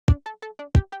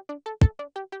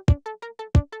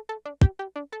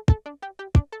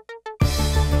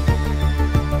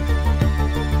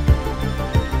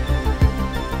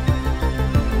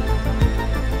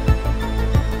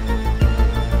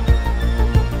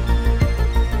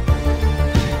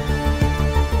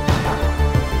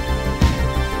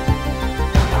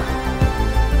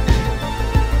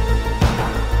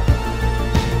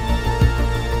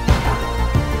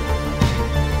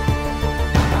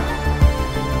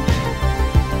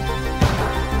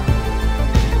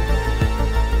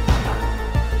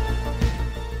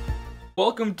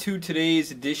Welcome to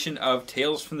today's edition of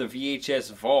Tales from the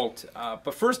VHS Vault.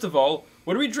 But first of all,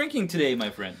 what are we drinking today, my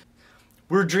friend?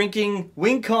 We're drinking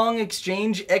Wing Kong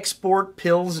Exchange Export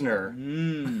Pilsner.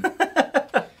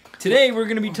 Today we're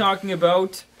going to be talking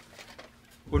about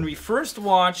when we first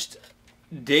watched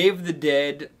Day of the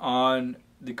Dead on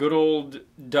the good old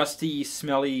dusty,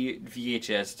 smelly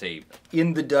VHS tape.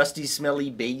 In the dusty, smelly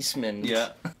basement. Yeah.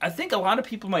 I think a lot of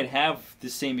people might have the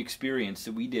same experience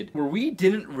that we did, where we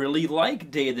didn't really like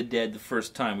Day of the Dead the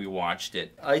first time we watched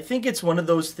it. I think it's one of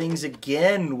those things,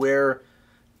 again, where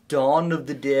Dawn of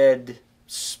the Dead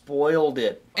spoiled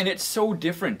it. And it's so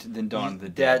different than Dawn of the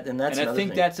Dead. And I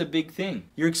think that's a big thing.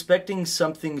 You're expecting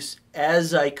something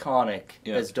as iconic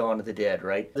as Dawn of the Dead,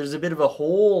 right? There's a bit of a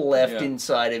hole left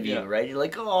inside of you, right? You're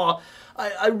like, oh,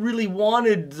 I really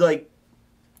wanted, like,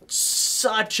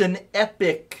 such an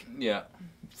epic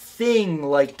thing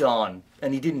like Dawn,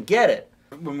 and you didn't get it.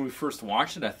 When we first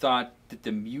watched it, I thought that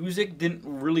the music didn't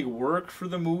really work for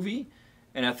the movie,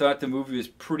 and I thought the movie was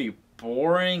pretty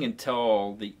boring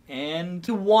until the end.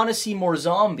 You want to see more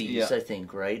zombies, I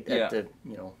think, right? At the,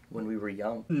 when we were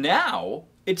young. Now,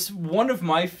 it's one of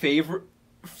my favorite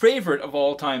of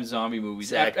all time zombie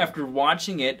movies. Exactly. After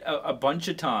watching it a bunch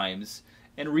of times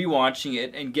and rewatching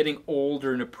it and getting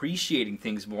older and appreciating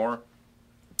things more,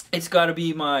 it's got to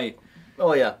be my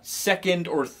second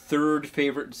or third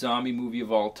favorite zombie movie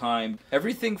of all time.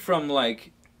 Everything from,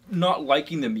 like, not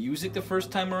liking the music the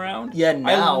first time around. Yeah, now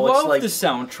I love it's like the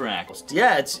soundtrack.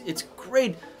 Yeah, it's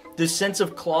great. The sense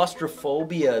of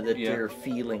claustrophobia that they're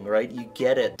feeling, right? You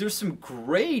get it. There's some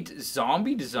great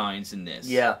zombie designs in this.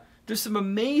 Yeah. There's some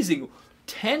amazing,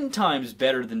 10 times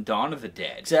better than Dawn of the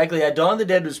Dead. Exactly. Yeah, Dawn of the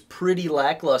Dead was pretty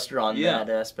lackluster on that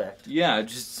aspect. Yeah,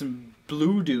 just some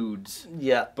blue dudes.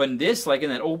 Yeah. But in this, like in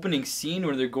that opening scene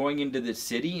where they're going into the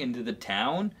city, into the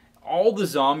town, all the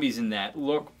zombies in that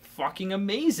look fucking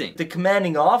amazing. The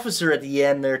commanding officer at the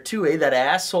end there too, that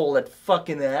asshole, that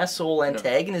fucking asshole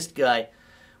antagonist guy,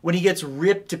 when he gets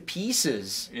ripped to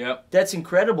pieces. Yep. That's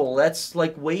incredible. That's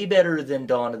like way better than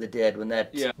Dawn of the Dead when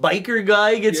that biker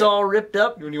guy gets all ripped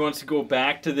up. When he wants to go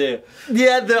back to the...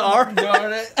 Yeah, the art.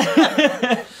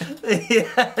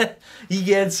 Yeah, he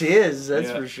gets his,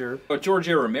 that's for sure. But George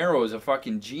A. Romero is a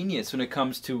fucking genius when it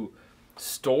comes to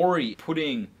story,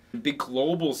 putting big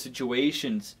global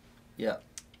situations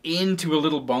into a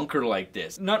little bunker like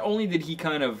this. Not only did he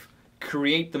kind of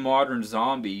create the modern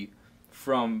zombie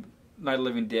from Night of the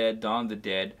Living Dead, Dawn of the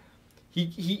Dead,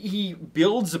 he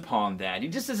builds upon that. He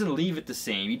just doesn't leave it the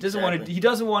same. He doesn't want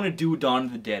to do Dawn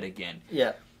of the Dead again.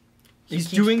 Yeah. He's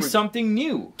doing something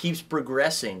new. Keeps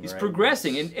progressing. He's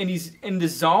progressing, and the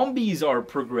zombies are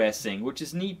progressing, which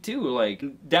is neat too. Like,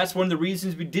 that's one of the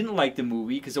reasons we didn't like the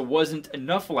movie, because it wasn't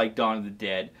enough like Dawn of the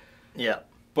Dead. Yeah.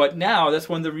 But now, that's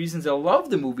one of the reasons I love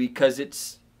the movie, because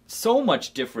it's so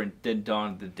much different than Dawn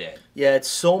of the Dead. Yeah, it's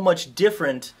so much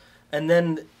different. And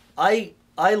then I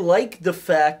like the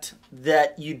fact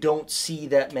that you don't see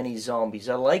that many zombies.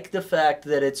 I like the fact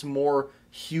that it's more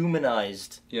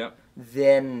humanized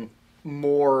than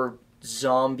more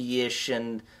zombie-ish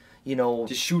and,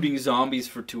 just shooting zombies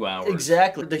for 2 hours.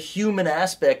 Exactly. The human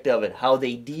aspect of it, how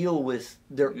they deal with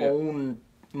their own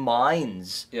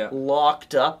minds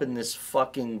locked up in this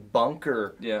fucking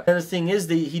bunker. Yeah. And the thing is,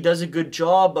 he does a good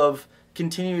job of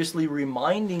continuously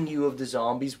reminding you of the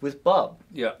zombies with Bub.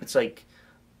 Yeah. It's like,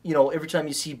 every time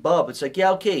you see Bub, it's like,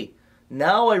 yeah, okay,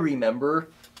 now I remember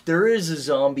there is a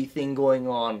zombie thing going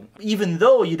on, even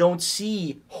though you don't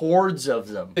see hordes of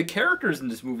them. The characters in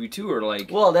this movie, too, are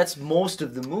like... Well, that's most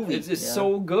of the movie. It's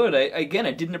so good. I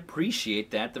didn't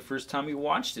appreciate that the first time we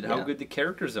watched it, how good the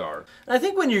characters are. And I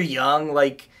think when you're young,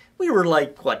 like, we were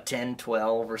like, what, 10,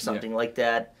 12 or something like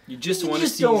that. You just want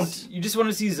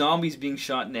to see zombies being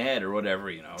shot in the head or whatever,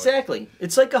 Exactly.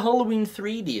 It's like a Halloween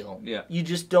 3 deal. Yeah. You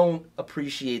just don't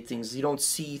appreciate things. You don't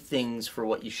see things for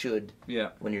what you should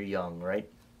when you're young, right?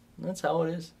 That's how it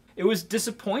is. It was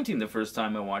disappointing the first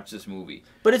time I watched this movie.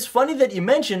 But it's funny that you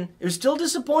mention it was still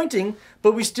disappointing,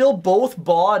 but we still both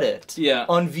bought it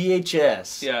on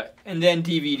VHS. Yeah, and then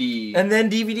DVD. And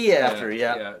then DVD after,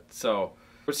 Yeah, so...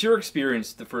 What's your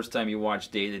experience the first time you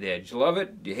watched Day of the Dead? Did you love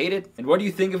it? Do you hate it? And what do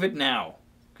you think of it now?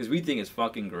 Because we think it's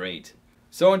fucking great.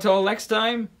 So until next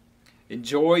time,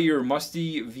 enjoy your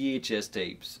musty VHS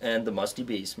tapes. And the musty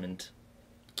basement.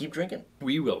 Keep drinking.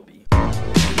 We will be.